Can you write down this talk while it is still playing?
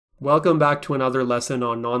Welcome back to another lesson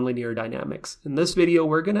on nonlinear dynamics. In this video,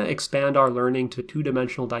 we're going to expand our learning to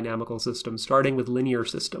two-dimensional dynamical systems, starting with linear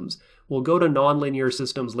systems. We'll go to nonlinear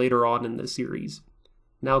systems later on in this series.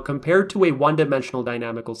 Now, compared to a one-dimensional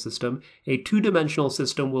dynamical system, a two-dimensional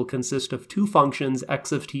system will consist of two functions,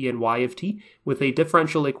 x of t and y of t, with a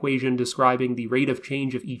differential equation describing the rate of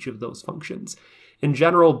change of each of those functions. In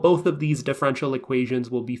general, both of these differential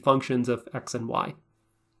equations will be functions of x and y.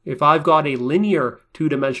 If I've got a linear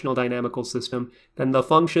two-dimensional dynamical system, then the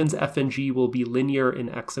functions f and g will be linear in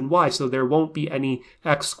x and y, so there won't be any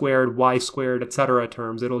x squared, y squared, etc.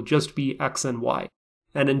 terms. It'll just be x and y.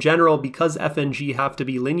 And in general, because f and g have to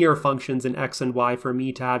be linear functions in x and y for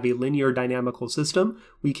me to have a linear dynamical system,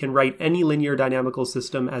 we can write any linear dynamical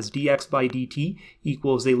system as dx by dt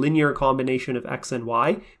equals a linear combination of x and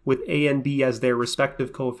y, with a and b as their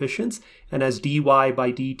respective coefficients, and as dy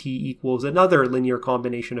by dt equals another linear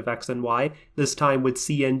combination of x and y, this time with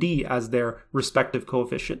c and d as their respective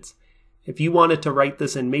coefficients. If you wanted to write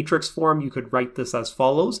this in matrix form, you could write this as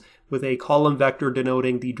follows, with a column vector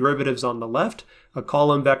denoting the derivatives on the left, a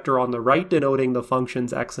column vector on the right denoting the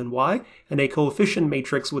functions x and y, and a coefficient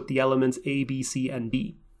matrix with the elements a, b, c, and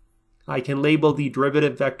d. I can label the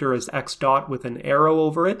derivative vector as x dot with an arrow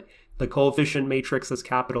over it, the coefficient matrix as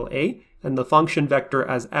capital A, and the function vector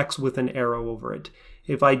as x with an arrow over it.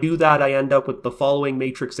 If I do that, I end up with the following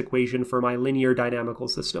matrix equation for my linear dynamical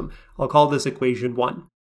system. I'll call this equation 1.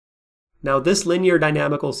 Now, this linear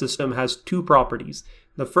dynamical system has two properties.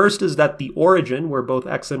 The first is that the origin, where both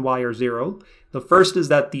x and y are 0, the first is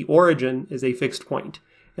that the origin is a fixed point.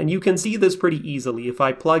 And you can see this pretty easily. If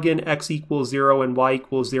I plug in x equals 0 and y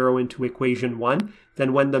equals 0 into equation 1,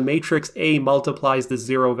 then when the matrix A multiplies the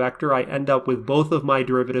 0 vector, I end up with both of my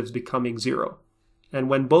derivatives becoming 0. And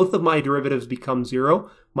when both of my derivatives become 0,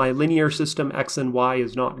 my linear system x and y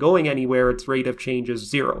is not going anywhere, its rate of change is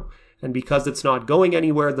 0. And because it's not going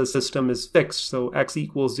anywhere, the system is fixed, so x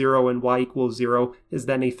equals 0 and y equals 0 is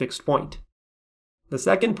then a fixed point. The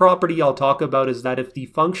second property I'll talk about is that if the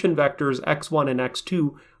function vectors x1 and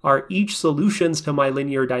x2 are each solutions to my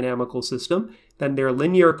linear dynamical system, then their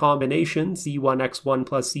linear combination, c1x1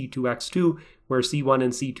 plus c2x2, where c1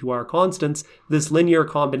 and c2 are constants, this linear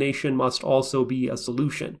combination must also be a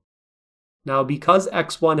solution. Now, because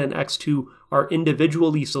x1 and x2 are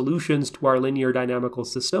individually solutions to our linear dynamical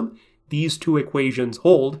system, these two equations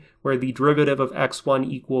hold, where the derivative of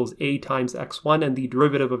x1 equals a times x1 and the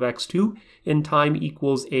derivative of x2 in time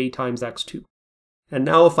equals a times x2. And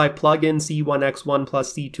now if I plug in c1x1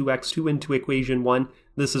 plus c2x2 into equation 1,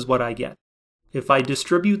 this is what I get. If I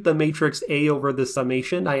distribute the matrix A over the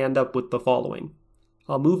summation, I end up with the following.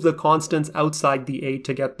 I'll move the constants outside the A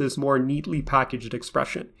to get this more neatly packaged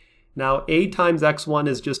expression. Now, a times x1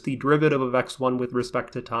 is just the derivative of x1 with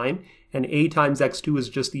respect to time, and a times x2 is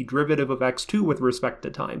just the derivative of x2 with respect to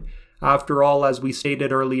time. After all, as we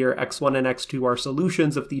stated earlier, x1 and x2 are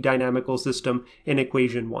solutions of the dynamical system in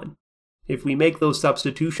equation 1. If we make those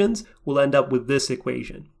substitutions, we'll end up with this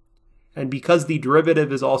equation. And because the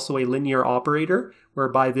derivative is also a linear operator,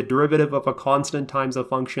 whereby the derivative of a constant times a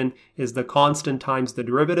function is the constant times the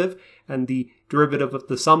derivative, and the derivative of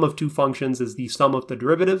the sum of two functions is the sum of the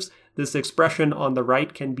derivatives, this expression on the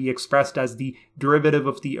right can be expressed as the derivative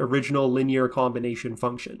of the original linear combination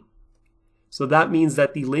function. So that means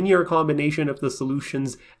that the linear combination of the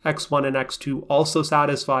solutions x1 and x2 also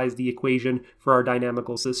satisfies the equation for our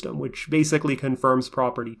dynamical system, which basically confirms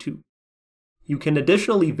property 2. You can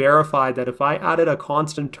additionally verify that if I added a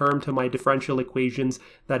constant term to my differential equations,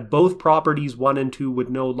 that both properties 1 and 2 would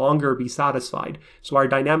no longer be satisfied, so our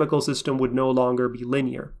dynamical system would no longer be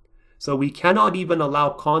linear. So we cannot even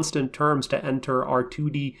allow constant terms to enter our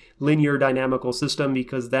 2D linear dynamical system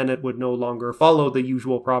because then it would no longer follow the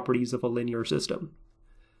usual properties of a linear system.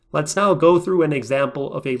 Let's now go through an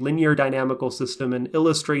example of a linear dynamical system and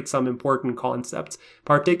illustrate some important concepts,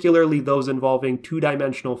 particularly those involving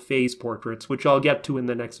two-dimensional phase portraits, which I'll get to in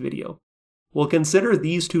the next video. We'll consider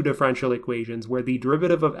these two differential equations, where the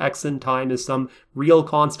derivative of x in time is some real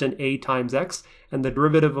constant a times x, and the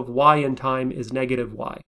derivative of y in time is negative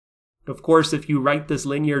y. Of course, if you write this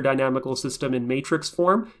linear dynamical system in matrix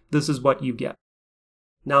form, this is what you get.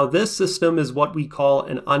 Now, this system is what we call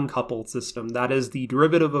an uncoupled system. That is, the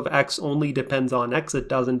derivative of x only depends on x, it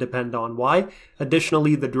doesn't depend on y.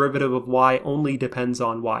 Additionally, the derivative of y only depends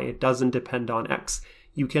on y, it doesn't depend on x.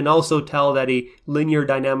 You can also tell that a linear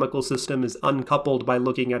dynamical system is uncoupled by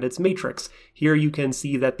looking at its matrix. Here you can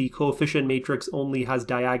see that the coefficient matrix only has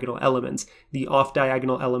diagonal elements. The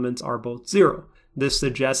off-diagonal elements are both 0. This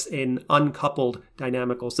suggests an uncoupled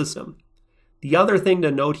dynamical system. The other thing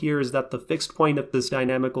to note here is that the fixed point of this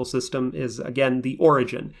dynamical system is, again, the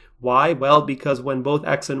origin. Why? Well, because when both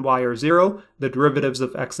x and y are 0, the derivatives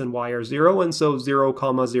of x and y are 0, and so 0,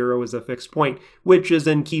 0 is a fixed point, which is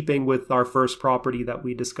in keeping with our first property that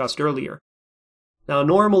we discussed earlier. Now,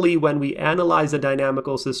 normally when we analyze a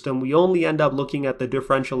dynamical system, we only end up looking at the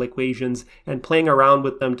differential equations and playing around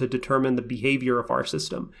with them to determine the behavior of our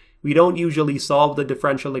system. We don't usually solve the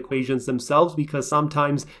differential equations themselves because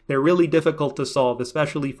sometimes they're really difficult to solve,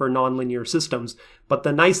 especially for nonlinear systems. But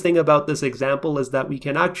the nice thing about this example is that we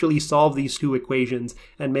can actually solve these two equations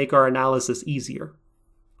and make our analysis easier.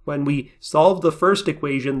 When we solve the first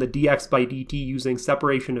equation, the dx by dt, using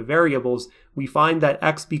separation of variables, we find that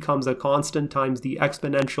x becomes a constant times the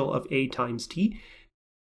exponential of a times t.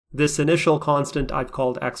 This initial constant I've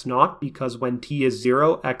called x naught because when t is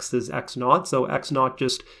 0, x is x naught, so x naught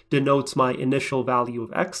just denotes my initial value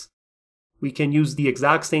of x. We can use the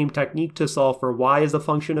exact same technique to solve for y as a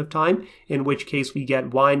function of time, in which case we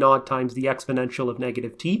get y naught times the exponential of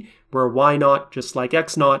negative t, where y naught, just like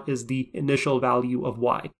x naught, is the initial value of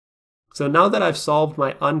y. So now that I've solved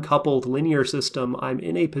my uncoupled linear system, I'm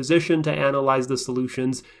in a position to analyze the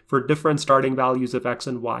solutions for different starting values of x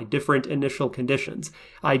and y, different initial conditions.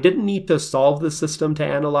 I didn't need to solve the system to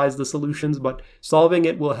analyze the solutions, but solving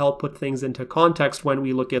it will help put things into context when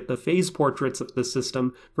we look at the phase portraits of the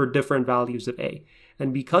system for different values of a.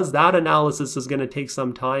 And because that analysis is going to take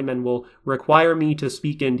some time and will require me to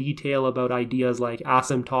speak in detail about ideas like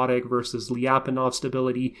asymptotic versus Lyapunov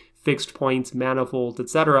stability, fixed points, manifolds,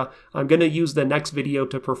 etc., I'm going to use the next video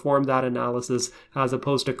to perform that analysis as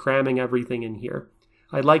opposed to cramming everything in here.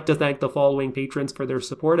 I'd like to thank the following patrons for their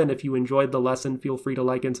support, and if you enjoyed the lesson, feel free to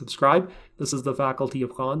like and subscribe. This is the Faculty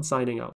of Khan signing out.